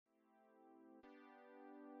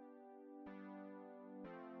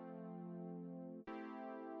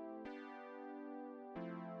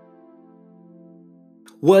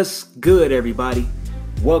What's good, everybody?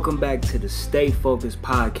 Welcome back to the Stay Focused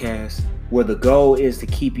podcast, where the goal is to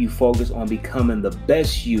keep you focused on becoming the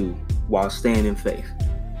best you while staying in faith.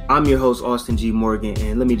 I'm your host, Austin G. Morgan,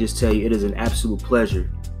 and let me just tell you, it is an absolute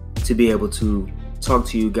pleasure to be able to talk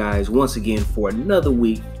to you guys once again for another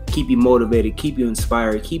week, keep you motivated, keep you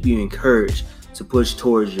inspired, keep you encouraged to push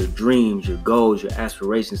towards your dreams, your goals, your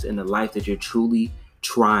aspirations, and the life that you're truly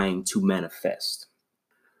trying to manifest.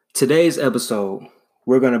 Today's episode,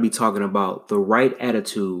 we're going to be talking about the right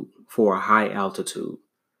attitude for a high altitude.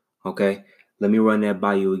 Okay, let me run that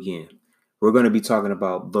by you again. We're going to be talking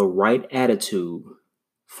about the right attitude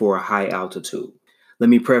for a high altitude. Let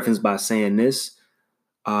me preface by saying this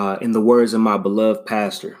in the words of my beloved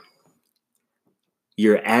pastor: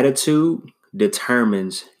 your attitude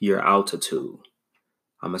determines your altitude.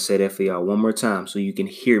 I'm going to say that for y'all one more time so you can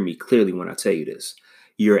hear me clearly when I tell you this.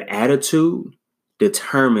 Your attitude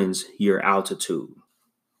determines your altitude.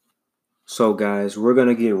 So guys, we're going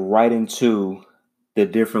to get right into the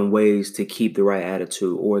different ways to keep the right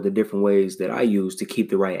attitude, or the different ways that I use to keep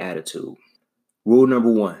the right attitude. Rule number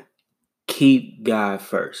 1, keep God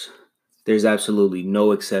first. There's absolutely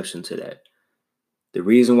no exception to that. The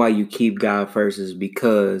reason why you keep God first is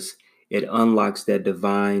because it unlocks that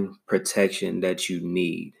divine protection that you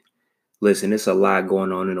need. Listen, there's a lot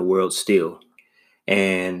going on in the world still,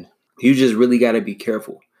 and you just really got to be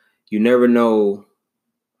careful. You never know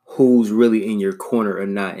who's really in your corner or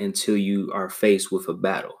not until you are faced with a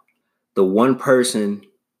battle. The one person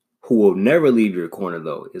who will never leave your corner,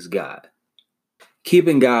 though, is God.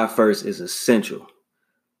 Keeping God first is essential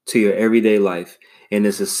to your everyday life, and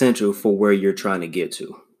it's essential for where you're trying to get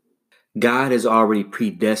to. God has already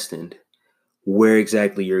predestined where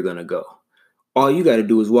exactly you're going to go. All you got to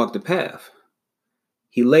do is walk the path.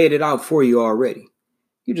 He laid it out for you already.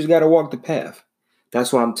 You just got to walk the path.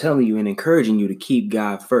 That's why I'm telling you and encouraging you to keep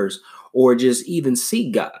God first, or just even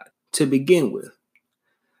seek God to begin with.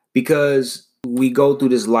 Because we go through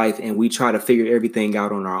this life and we try to figure everything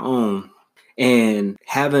out on our own, and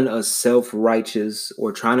having a self-righteous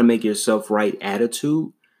or trying to make yourself right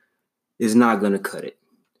attitude is not going to cut it.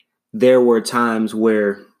 There were times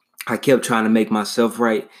where I kept trying to make myself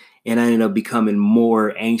right, and I ended up becoming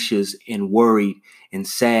more anxious and worried and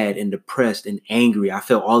sad and depressed and angry. I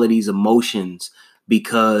felt all of these emotions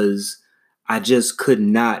because I just could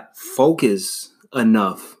not focus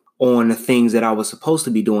enough on the things that I was supposed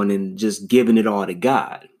to be doing and just giving it all to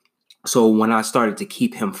God. So when I started to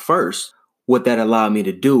keep Him first, what that allowed me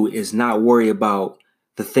to do is not worry about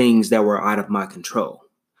the things that were out of my control.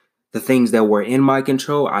 The things that were in my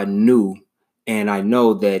control, I knew and I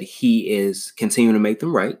know that He is continuing to make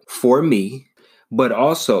them right for me, but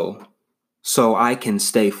also so I can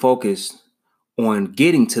stay focused on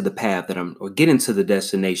getting to the path or getting to the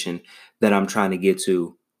destination that I'm trying to get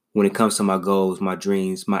to when it comes to my goals, my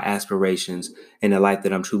dreams, my aspirations, and the life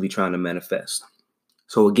that I'm truly trying to manifest.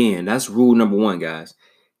 So again, that's rule number 1, guys.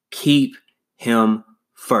 Keep Him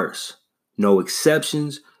first. No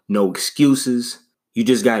exceptions, no excuses. You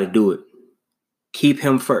just got to do it. Keep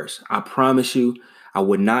Him first. I promise you, I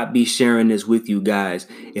would not be sharing this with you guys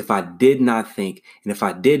if I did not think and if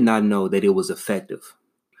I did not know that it was effective.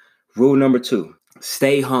 Rule number 2,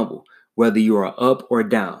 stay humble, whether you are up or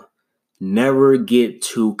down. Never get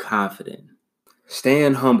too confident.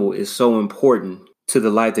 Staying humble is so important to the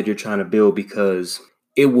life that you're trying to build, because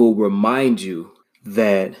it will remind you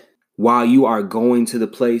that while you are going to the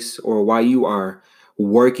place, or while you are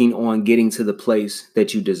working on getting to the place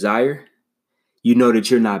that you desire, you know that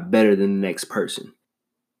you're not better than the next person.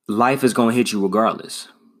 Life is going to hit you regardless.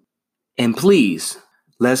 And please,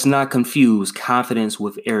 let's not confuse confidence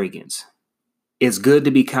with arrogance. It's good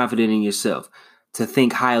to be confident in yourself, to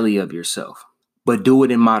think highly of yourself, but do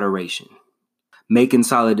it in moderation. Making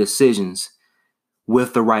solid decisions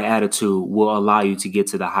with the right attitude will allow you to get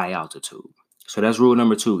to the high altitude. So that's rule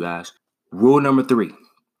number 2, guys. Rule number 3,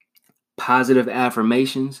 positive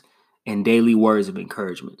affirmations and daily words of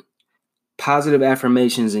encouragement. Positive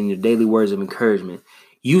affirmations and your daily words of encouragement,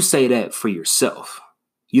 you say that for yourself.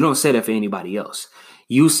 You don't say that for anybody else.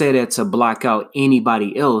 You say that to block out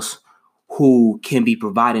anybody else who can be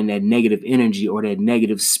providing that negative energy or that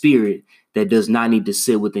negative spirit that does not need to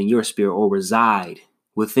sit within your spirit or reside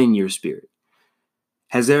within your spirit.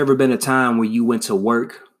 Has there ever been a time where you went to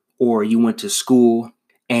work or you went to school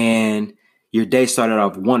and your day started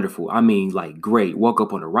off wonderful? I mean, like great. Woke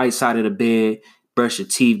up on the right side of the bed, brush your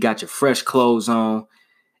teeth, got your fresh clothes on,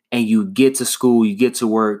 and you get to school, you get to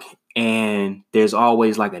work, and there's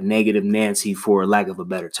always like a negative Nancy, for lack of a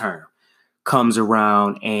better term, comes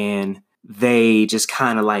around, and they just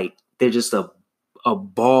kind of like, they're just a a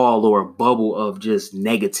ball or a bubble of just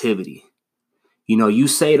negativity. You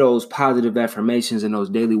say those positive affirmations and those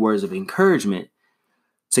daily words of encouragement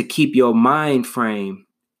to keep your mind frame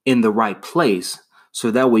in the right place.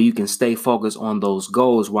 So that way you can stay focused on those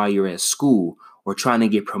goals while you're at school, or trying to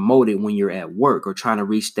get promoted when you're at work, or trying to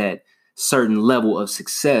reach that certain level of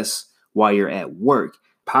success while you're at work.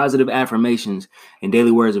 Positive affirmations and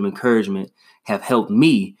daily words of encouragement have helped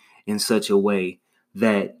me in such a way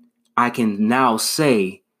that I can now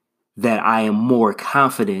say that I am more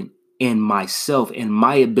confident in myself and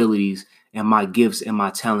my abilities and my gifts and my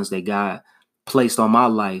talents that God placed on my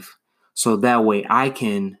life. So that way I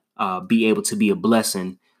can be able to be a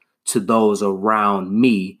blessing to those around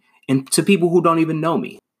me and to people who don't even know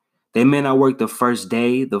me. They may not work the first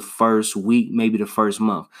day, the first week, maybe the first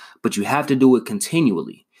month, but you have to do it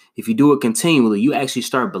continually. If you do it continually, you actually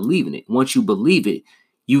start believing it. Once you believe it,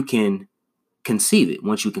 you can conceive it.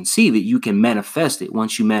 Once you conceive it, you can manifest it.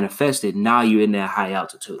 Once you manifest it, now you're in that high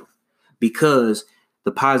altitude, because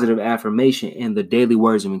the positive affirmation and the daily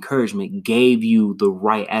words of encouragement gave you the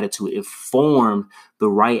right attitude. It formed the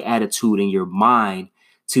right attitude in your mind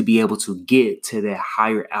to be able to get to that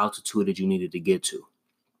higher altitude that you needed to get to.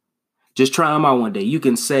 Just try them out one day. You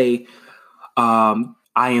can say, I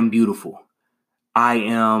am beautiful. I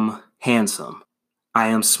am handsome. I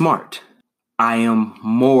am smart. I am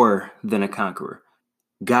more than a conqueror.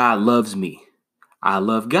 God loves me. I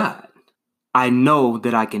love God. I know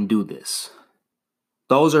that I can do this.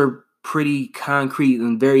 Those are pretty concrete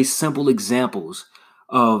and very simple examples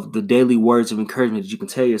of the daily words of encouragement that you can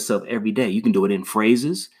tell yourself every day. You can do it in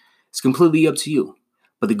phrases. It's completely up to you.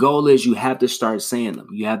 But the goal is you have to start saying them.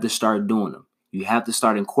 You have to start doing them. You have to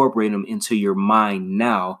start incorporating them into your mind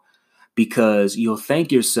now, because you'll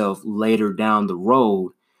thank yourself later down the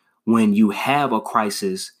road when you have a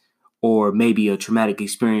crisis or maybe a traumatic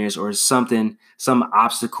experience or something, some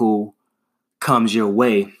obstacle comes your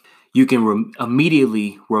way. You can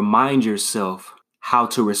immediately remind yourself how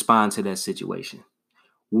to respond to that situation.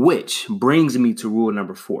 Which brings me to rule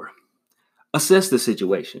number 4. Assess the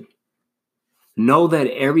situation. Know that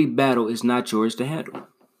every battle is not yours to handle.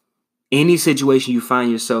 Any situation you find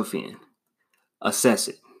yourself in, assess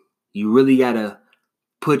it. You really got to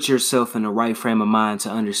put yourself in the right frame of mind to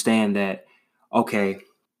understand that, okay,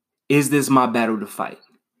 is this my battle to fight?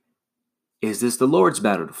 Is this the Lord's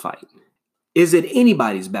battle to fight? Is it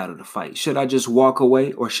anybody's battle to fight? Should I just walk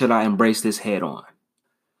away, or should I embrace this head on?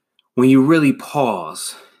 When you really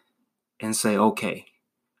pause and say, okay,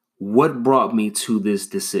 what brought me to this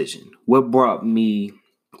decision? What brought me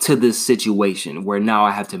to this situation where now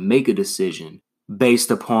I have to make a decision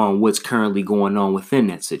based upon what's currently going on within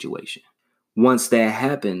that situation? Once that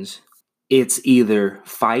happens, it's either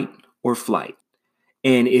fight or flight.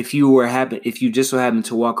 And if you just so happen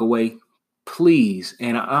to walk away, please,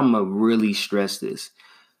 and I'm going to really stress this,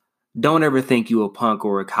 don't ever think you a punk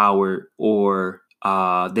or a coward or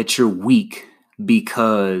that you're weak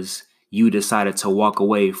because you decided to walk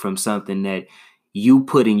away from something that you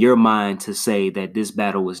put in your mind to say that this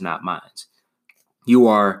battle was not mine. You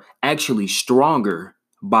are actually stronger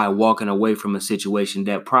by walking away from a situation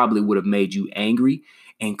that probably would have made you angry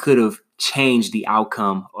and could have changed the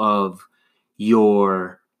outcome of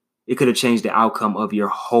your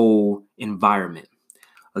whole environment.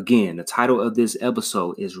 Again, the title of this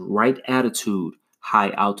episode is Right Attitude,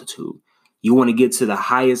 High Altitude. You want to get to the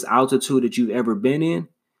highest altitude that you've ever been in?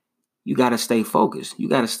 You got to stay focused. You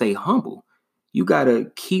got to stay humble. You got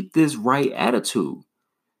to keep this right attitude.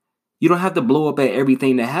 You don't have to blow up at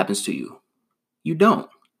everything that happens to you. You don't.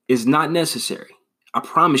 It's not necessary. I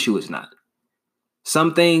promise you it's not.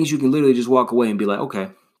 Some things you can literally just walk away and be like, okay,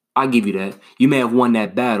 I'll give you that. You may have won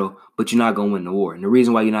that battle, but you're not going to win the war. And the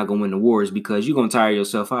reason why you're not going to win the war is because you're going to tire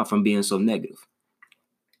yourself out from being so negative.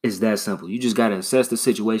 It's that simple. You just got to assess the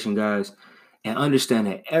situation, guys, and understand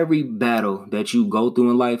that every battle that you go through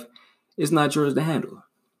in life is not yours to handle.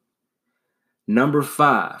 Number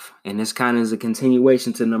 5, and this kind of is a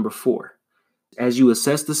continuation to number 4. As you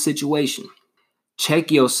assess the situation,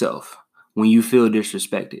 check yourself when you feel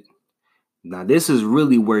disrespected. Now, this is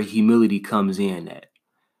really where humility comes in at.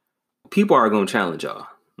 People are going to challenge y'all,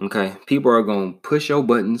 okay? People are going to push your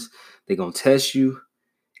buttons. They're going to test you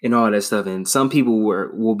and all that stuff. And some people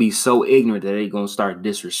will be so ignorant that they're going to start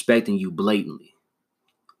disrespecting you blatantly.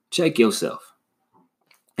 Check yourself.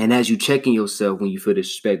 And as you checking yourself when you feel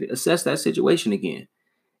disrespected, assess that situation again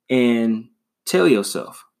and tell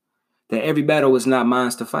yourself that every battle is not mine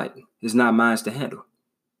to fight. It's not mine to handle.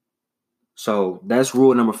 So that's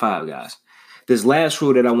rule number 5, guys. This last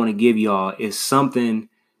rule that I want to give y'all is something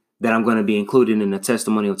that I'm going to be including in the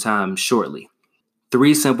testimonial time shortly.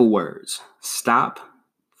 3 simple words: stop,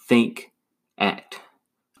 think, act.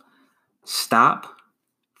 Stop,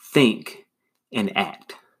 think, and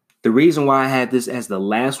act. The reason why I had this as the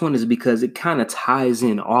last one is because it kind of ties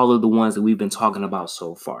in all of the ones that we've been talking about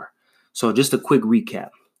so far. So just a quick recap.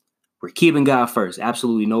 We're keeping God first.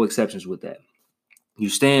 Absolutely no exceptions with that. You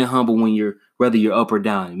staying humble whether you're up or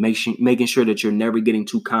down, making sure that you're never getting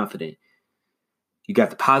too confident. You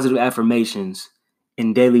got the positive affirmations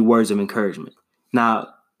and daily words of encouragement. Now,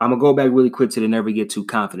 I'm going to go back really quick to the never get too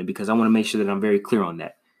confident because I want to make sure that I'm very clear on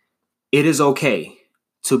that. It is okay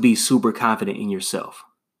to be super confident in yourself.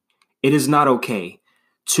 It is not okay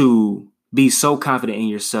to be so confident in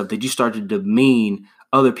yourself that you start to demean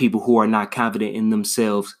other people who are not confident in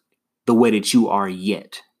themselves the way that you are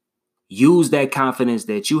yet. Use that confidence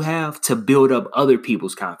that you have to build up other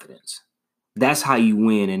people's confidence. That's how you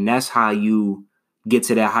win, and that's how you get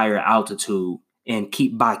to that higher altitude and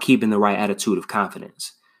by keeping the right attitude of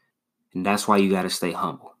confidence. And that's why you got to stay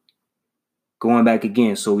humble. Going back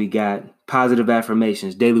again, so we got positive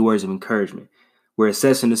affirmations, daily words of encouragement. We're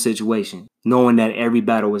assessing the situation, knowing that every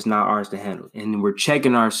battle is not ours to handle. And we're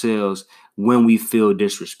checking ourselves when we feel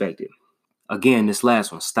disrespected. Again, this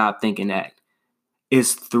last one, stop, think, and act.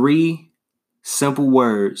 It's 3 simple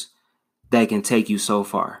words that can take you so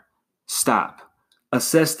far. Stop.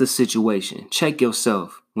 Assess the situation. Check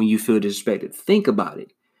yourself when you feel disrespected. Think about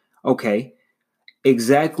it. Okay,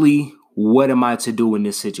 exactly what am I to do in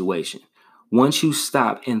this situation? Once you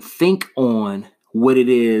stop and think on what it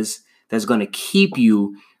is that's going to keep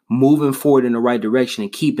you moving forward in the right direction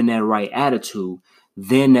and keeping that right attitude,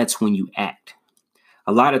 then that's when you act.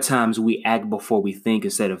 A lot of times we act before we think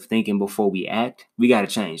instead of thinking before we act. We got to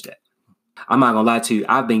change that. I'm not going to lie to you.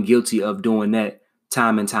 I've been guilty of doing that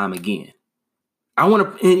time and time again.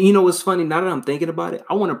 And you know what's funny? Now that I'm thinking about it,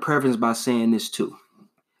 I want to preface by saying this too.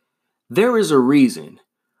 There is a reason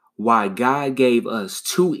why God gave us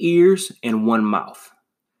 2 ears and 1 mouth.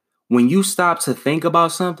 When you stop to think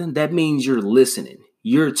about something, that means you're listening.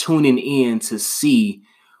 You're tuning in to see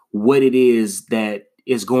what it is that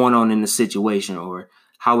is going on in the situation or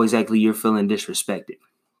how exactly you're feeling disrespected.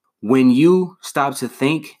 When you stop to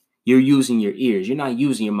think, you're using your ears. You're not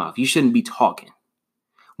using your mouth. You shouldn't be talking.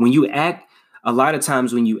 When you act, a lot of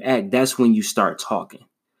times when you act, that's when you start talking.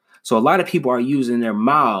 So a lot of people are using their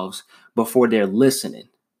mouths before they're listening,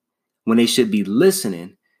 when they should be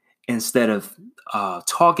listening instead of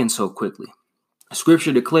talking so quickly.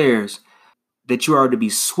 Scripture declares that you are to be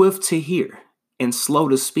swift to hear and slow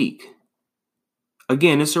to speak.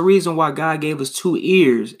 Again, it's a reason why God gave us 2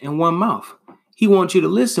 ears and 1 mouth. He wants you to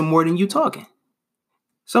listen more than you talking.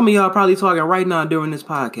 Some of y'all are probably talking right now during this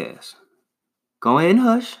podcast. Go ahead and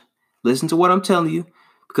hush. Listen to what I'm telling you,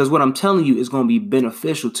 because what I'm telling you is going to be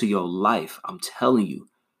beneficial to your life. I'm telling you.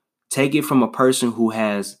 Take it from a person who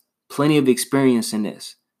has plenty of experience in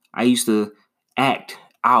this. I used to act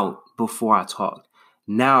out before I talked.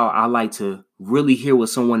 Now I like to really hear what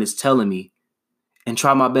someone is telling me and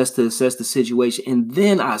try my best to assess the situation. And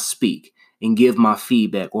then I speak and give my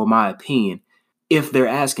feedback or my opinion if they're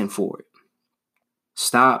asking for it.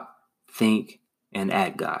 Stop, think, and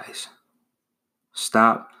act, guys.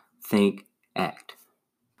 Stop, think, act.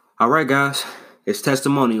 All right, guys, it's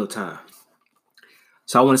testimonial time.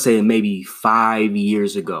 So I want to say maybe 5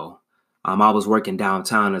 years ago, I was working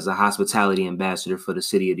downtown as a hospitality ambassador for the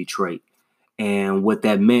city of Detroit. And what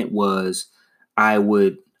that meant was I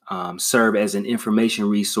would serve as an information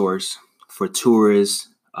resource for tourists,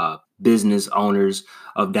 business owners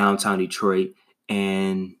of downtown Detroit,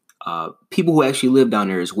 and people who actually live down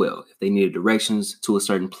there as well. If they needed directions to a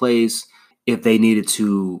certain place, if they needed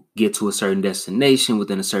to get to a certain destination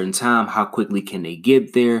within a certain time, how quickly can they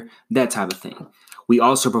get there? That type of thing. We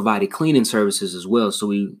also provided cleaning services as well.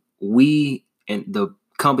 So we and the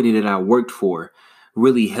company that I worked for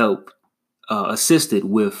really helped assisted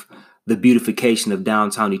with the beautification of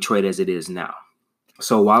downtown Detroit as it is now.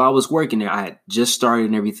 So while I was working there, I had just started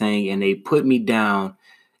and everything, and they put me down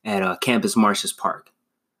at Campus Martius Park.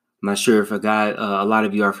 I'm not sure if a lot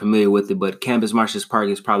of you are familiar with it, but Campus Martius Park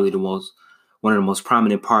is probably one of the most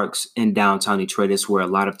prominent parks in downtown Detroit. It's where a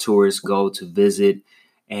lot of tourists go to visit,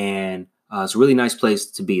 and it's a really nice place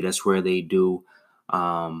to be. That's where they do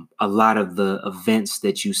a lot of the events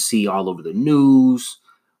that you see all over the news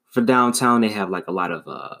for downtown. They have like a lot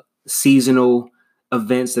of seasonal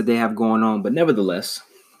events that they have going on. But nevertheless,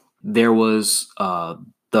 there was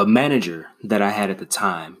the manager that I had at the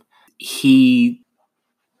time. He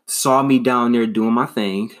saw me down there doing my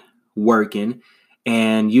thing, working,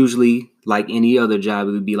 and usually, like any other job,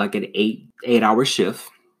 it would be like an 8-hour shift.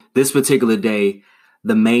 This particular day,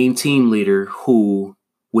 the main team leader, who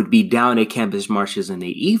would be down at Campus Martius in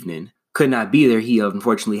the evening, could not be there. He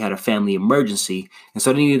unfortunately had a family emergency. And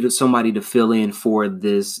so they needed somebody to fill in for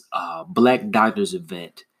this Black Doctors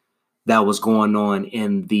event that was going on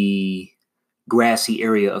in the grassy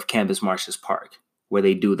area of Campus Martius Park, where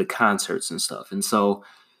they do the concerts and stuff. And so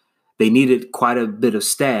they needed quite a bit of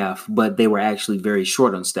staff, but they were actually very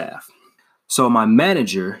short on staff. So my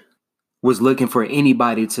manager was looking for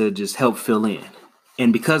anybody to just help fill in.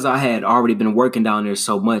 And because I had already been working down there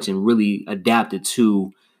so much and really adapted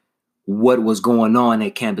to what was going on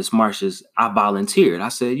at Campus Martius, I volunteered. I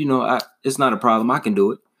said, it's not a problem. I can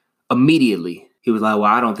do it. Immediately, he was like, well,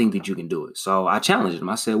 I don't think that you can do it. So I challenged him.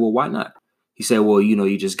 I said, well, why not? He said, well,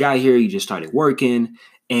 you just got here. You just started working.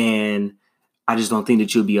 And I just don't think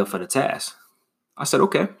that you'll be up for the task. I said,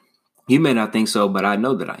 okay. You may not think so, but I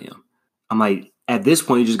know that I am. I'm like, at this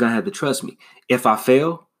point, you're just going to have to trust me. If I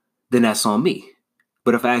fail, then that's on me.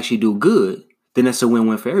 But if I actually do good, then that's a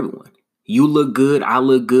win-win for everyone. You look good. I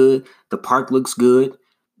look good. The park looks good.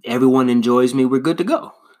 Everyone enjoys me. We're good to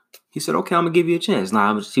go. He said, okay, I'm going to give you a chance.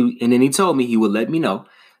 And then he told me he would let me know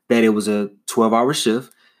that it was a 12-hour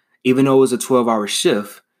shift. Even though it was a 12-hour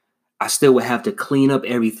shift, I still would have to clean up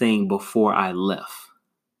everything before I left.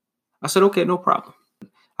 I said, okay, no problem.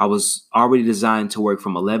 I was already designed to work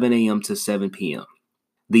from 11 a.m. to 7 p.m.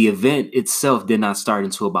 The event itself did not start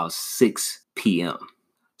until about 6 p.m.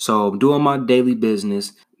 So I'm doing my daily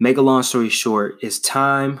business. Make a long story short, it's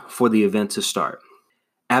time for the event to start.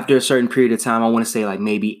 After a certain period of time, I want to say like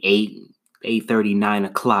maybe 8:30, 9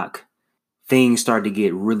 o'clock, things start to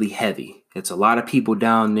get really heavy. It's a lot of people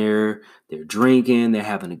down there. They're drinking. They're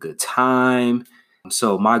having a good time.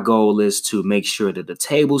 So my goal is to make sure that the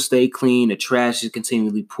tables stay clean, the trash is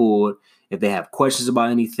continually pulled. If they have questions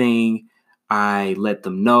about anything, I let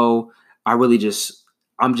them know.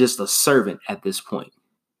 I'm just a servant at this point.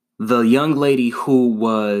 The young lady who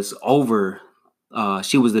was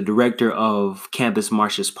she was the director of Campus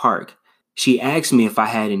Martius Park. She asked me if I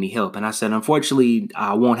had any help. And I said, unfortunately,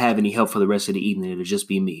 I won't have any help for the rest of the evening. It'll just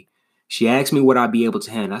be me. She asked me would I be able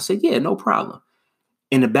to handle. I said, yeah, no problem.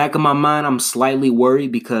 In the back of my mind, I'm slightly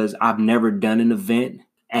worried because I've never done an event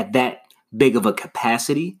at that big of a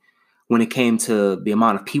capacity when it came to the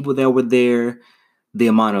amount of people that were there, the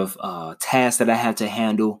amount of tasks that I had to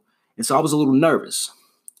handle. And so I was a little nervous,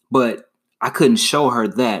 but I couldn't show her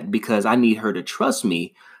that because I need her to trust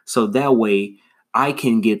me. So that way I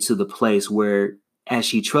can get to the place where as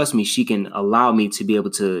she trusts me, she can allow me to be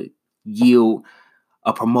able to yield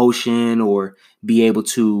a promotion or be able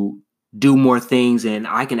to do more things, and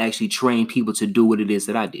I can actually train people to do what it is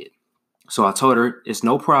that I did. So I told her, it's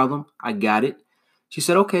no problem. I got it. She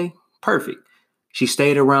said, okay, perfect. She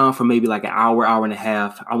stayed around for maybe like an hour, hour and a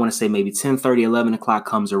half. I want to say maybe 10:30, 11 o'clock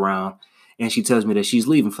comes around, and she tells me that she's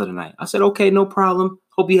leaving for the night. I said, okay, no problem.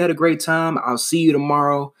 Hope you had a great time. I'll see you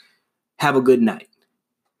tomorrow. Have a good night.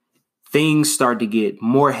 Things start to get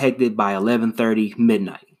more hectic by 11:30,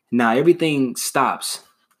 midnight. Now, everything stops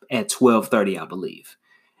at 12:30, I believe.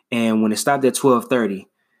 And when it stopped at 12:30,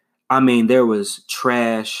 there was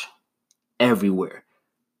trash everywhere.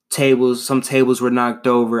 Some tables were knocked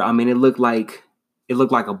over. It looked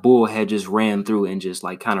like a bull had just ran through and just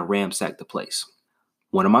like kind of ransacked the place.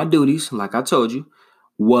 One of my duties, like I told you,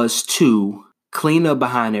 was to clean up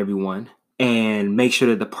behind everyone and make sure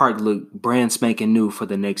that the park looked brand spanking new for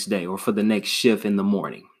the next day or for the next shift in the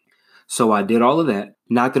morning. So I did all of that,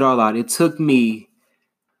 knocked it all out. It took me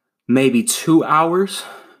maybe 2 hours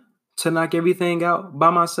to knock everything out by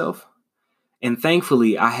myself. And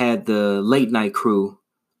thankfully, I had the late night crew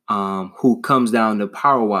who comes down to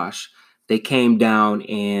power wash. They came down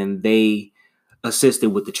and they assisted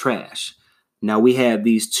with the trash. Now, we have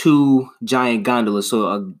these 2 giant gondolas.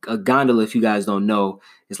 So a gondola, if you guys don't know,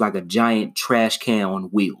 is like a giant trash can on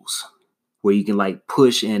wheels where you can like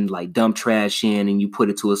push and like dump trash in and you put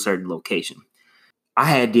it to a certain location. I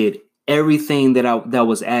had did everything that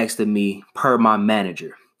was asked of me per my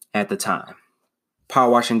manager at the time. Power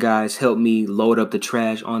washing guys helped me load up the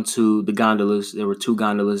trash onto the gondolas. There were 2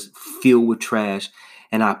 gondolas filled with trash,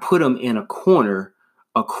 and I put them in a corner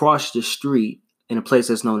across the street in a place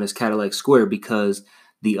that's known as Cadillac Square because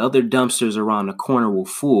the other dumpsters around the corner were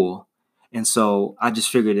full. And so I just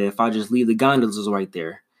figured that if I just leave the gondolas right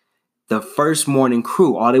there, the first morning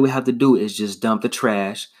crew, all they would have to do is just dump the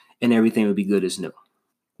trash and everything would be good as new.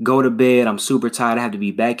 Go to bed. I'm super tired. I have to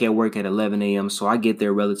be back at work at 11 a.m. So I get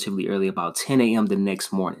there relatively early, about 10 a.m. the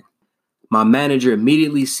next morning. My manager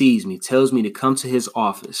immediately sees me, tells me to come to his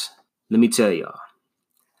office. Let me tell y'all,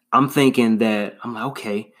 I'm like,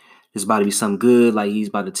 okay, this is about to be something good. Like he's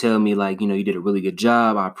about to tell me like, you did a really good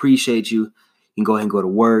job. I appreciate you. You can go ahead and go to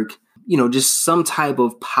work. just some type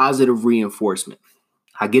of positive reinforcement.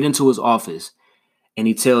 I get into his office and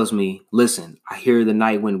he tells me, listen, I hear the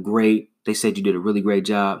night went great. They said you did a really great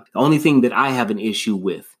job. The only thing that I have an issue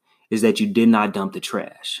with is that you did not dump the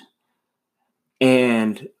trash.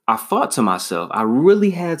 And I thought to myself, I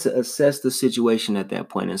really had to assess the situation at that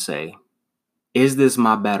point and say, is this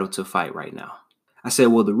my battle to fight right now? I said,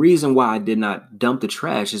 well, the reason why I did not dump the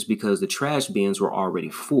trash is because the trash bins were already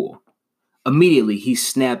full. Immediately, he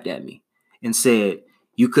snapped at me and said,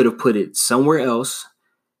 you could have put it somewhere else.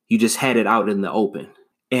 You just had it out in the open.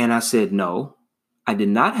 And I said, no, I did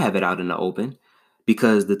not have it out in the open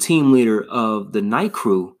because the team leader of the night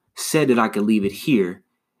crew said that I could leave it here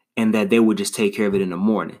and that they would just take care of it in the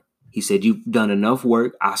morning. He said, you've done enough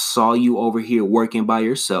work. I saw you over here working by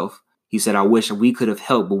yourself. He said, I wish we could have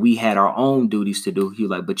helped, but we had our own duties to do. He was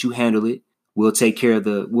like, but you handle it. We'll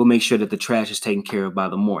make sure that the trash is taken care of by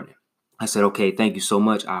the morning. I said, okay, thank you so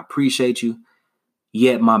much. I appreciate you.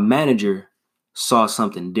 Yet my manager saw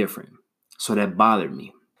something different. So that bothered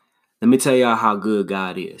me. Let me tell y'all how good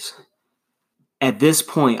God is. At this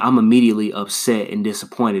point, I'm immediately upset and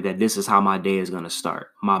disappointed that this is how my day is going to start.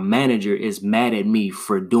 My manager is mad at me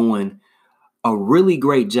for doing a really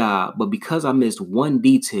great job, but because I missed one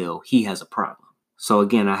detail, he has a problem. So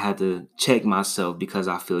again, I had to check myself because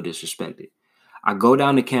I feel disrespected. I go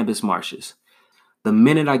down to Campus Martius. The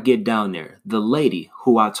minute I get down there, the lady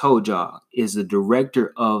who I told y'all is the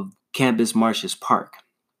director of Campus Martius Park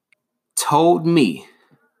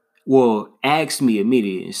asked me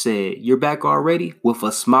immediately and said, you're back already? With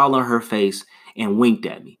a smile on her face and winked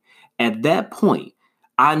at me. At that point,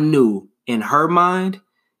 I knew in her mind,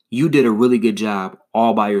 you did a really good job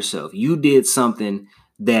all by yourself. You did something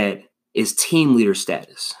that is team leader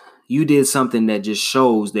status. You did something that just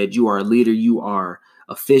shows that you are a leader, you are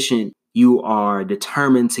efficient, you are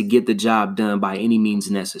determined to get the job done by any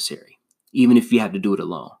means necessary, even if you have to do it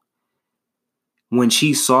alone. When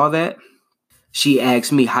she saw that, she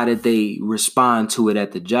asked me, how did they respond to it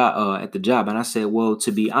at the job? And I said, well,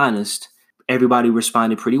 to be honest, everybody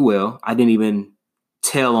responded pretty well. I didn't even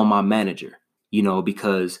tell on my manager,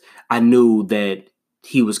 because I knew that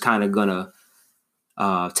he was kind of gonna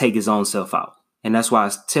take his own self out. And that's why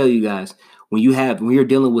I tell you guys, when you're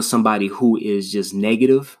dealing with somebody who is just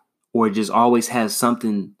negative or just always has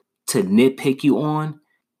something to nitpick you on,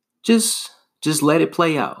 just let it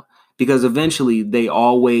play out. Because eventually they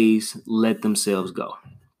always let themselves go.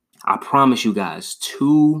 I promise you guys,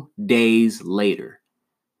 2 days later,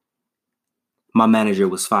 my manager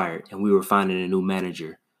was fired and we were finding a new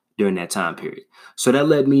manager during that time period. So that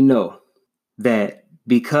let me know that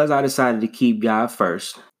because I decided to keep God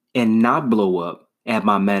first and not blow up at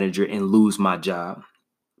my manager and lose my job,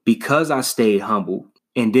 because I stayed humble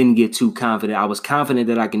and didn't get too confident, I was confident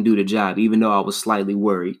that I can do the job, even though I was slightly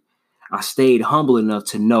worried. I stayed humble enough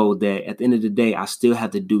to know that at the end of the day, I still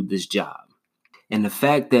have to do this job. And the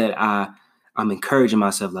fact that I'm encouraging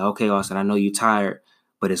myself, like, okay, Austin, I know you're tired,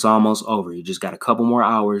 but it's almost over. You just got a couple more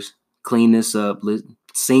hours, clean this up,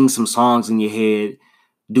 sing some songs in your head,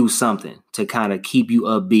 do something to kind of keep you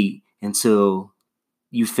upbeat until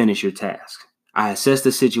you finish your task. I assessed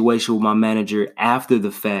the situation with my manager after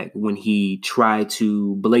the fact when he tried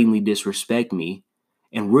to blatantly disrespect me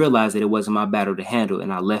and realized that it wasn't my battle to handle,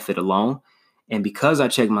 and I left it alone. And because I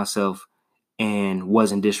checked myself and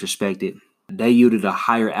wasn't disrespected, they yielded a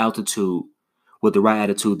higher altitude with the right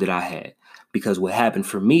attitude that I had. Because what happened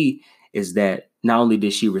for me is that not only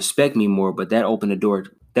did she respect me more, but that opened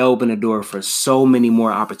the door for so many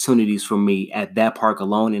more opportunities for me at that park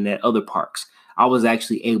alone and at other parks. I was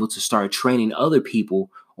actually able to start training other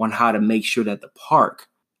people on how to make sure that the park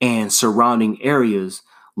and surrounding areas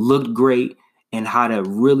looked great and how to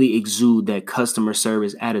really exude that customer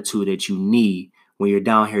service attitude that you need when you're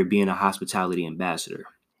down here being a hospitality ambassador.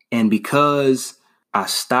 And because I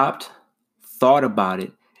stopped, thought about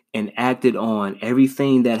it, and acted on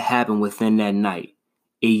everything that happened within that night,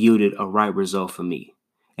 it yielded a right result for me.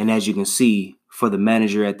 And as you can see, for the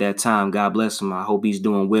manager at that time, God bless him, I hope he's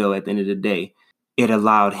doing well at the end of the day, it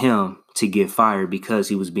allowed him to get fired because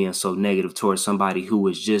he was being so negative towards somebody who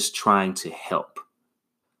was just trying to help.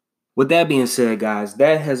 With that being said, guys,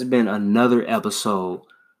 that has been another episode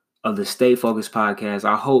of the Stay Focused podcast.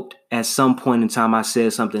 I hope at some point in time I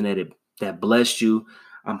said something that blessed you.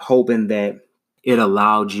 I'm hoping that it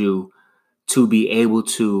allowed you to be able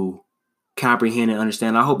to comprehend and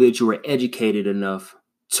understand. I hope that you were educated enough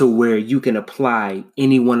to where you can apply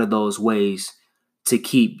any one of those ways to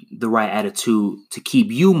keep the right attitude, to keep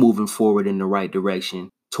you moving forward in the right direction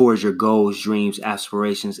towards your goals, dreams,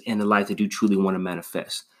 aspirations, and the life that you truly want to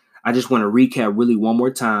manifest. I just want to recap really one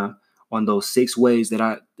more time on those 6 ways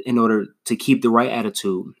in order to keep the right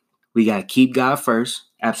attitude. We got keep God first,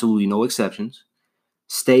 absolutely no exceptions.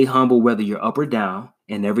 Stay humble whether you're up or down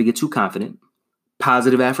and never get too confident.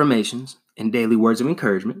 Positive affirmations and daily words of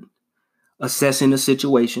encouragement. Assessing the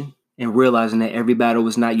situation and realizing that every battle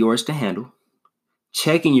is not yours to handle.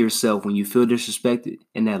 Checking yourself when you feel disrespected.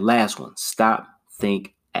 And that last one, stop,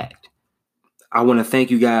 think, act. I want to thank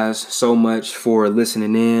you guys so much for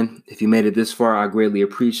listening in. If you made it this far, I greatly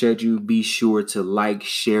appreciate you. Be sure to like,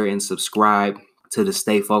 share, and subscribe to the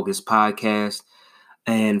Stay Focused podcast.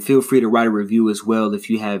 And feel free to write a review as well if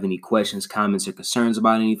you have any questions, comments, or concerns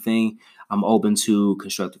about anything. I'm open to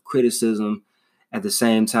constructive criticism. At the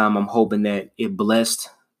same time, I'm hoping that it blessed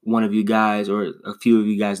one of you guys or a few of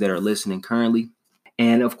you guys that are listening currently.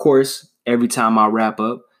 And of course, every time I wrap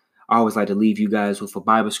up, I always like to leave you guys with a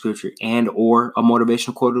Bible scripture and or a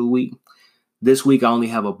motivational quote of the week. This week, I only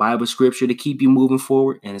have a Bible scripture to keep you moving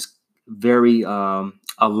forward, and it's very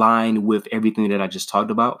aligned with everything that I just talked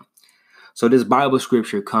about. So this Bible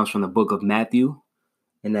scripture comes from the book of Matthew,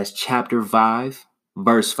 and that's chapter 5,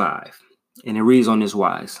 verse 5. And it reads on this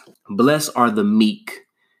wise: Blessed are the meek.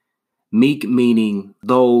 Meek meaning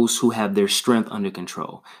those who have their strength under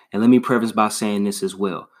control. And let me preface by saying this as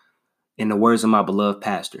well. In the words of my beloved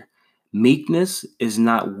pastor, meekness is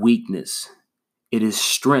not weakness. It is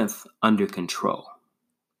strength under control.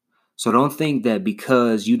 So don't think that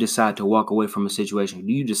because you decide to walk away from a situation,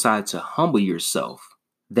 you decide to humble yourself,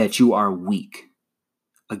 that you are weak.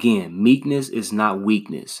 Again, meekness is not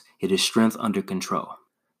weakness. It is strength under control.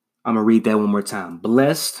 I'm going to read that one more time.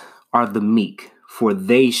 Blessed are the meek, for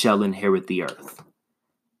they shall inherit the earth.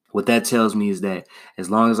 What that tells me is that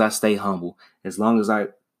as long as I stay humble, as long as I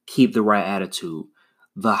keep the right attitude,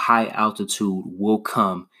 the high altitude will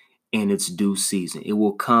come in its due season. It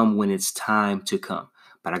will come when it's time to come.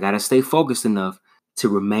 But I got to stay focused enough to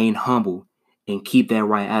remain humble and keep that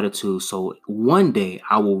right attitude. So one day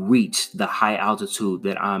I will reach the high altitude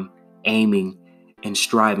that I'm aiming and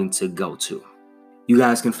striving to go to. You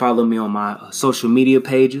guys can follow me on my social media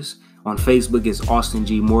pages. On Facebook, it's Austin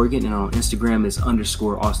G. Morgan, and on Instagram, it's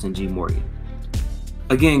 _Austin G. Morgan.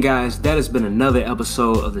 Again, guys, that has been another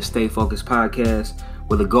episode of the Stay Focused podcast,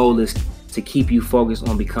 where the goal is to keep you focused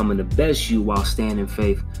on becoming the best you while staying in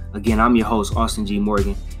faith. Again, I'm your host, Austin G.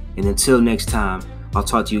 Morgan, and until next time, I'll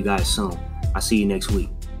talk to you guys soon. I'll see you next week.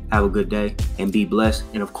 Have a good day and be blessed,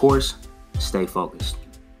 and of course, stay focused.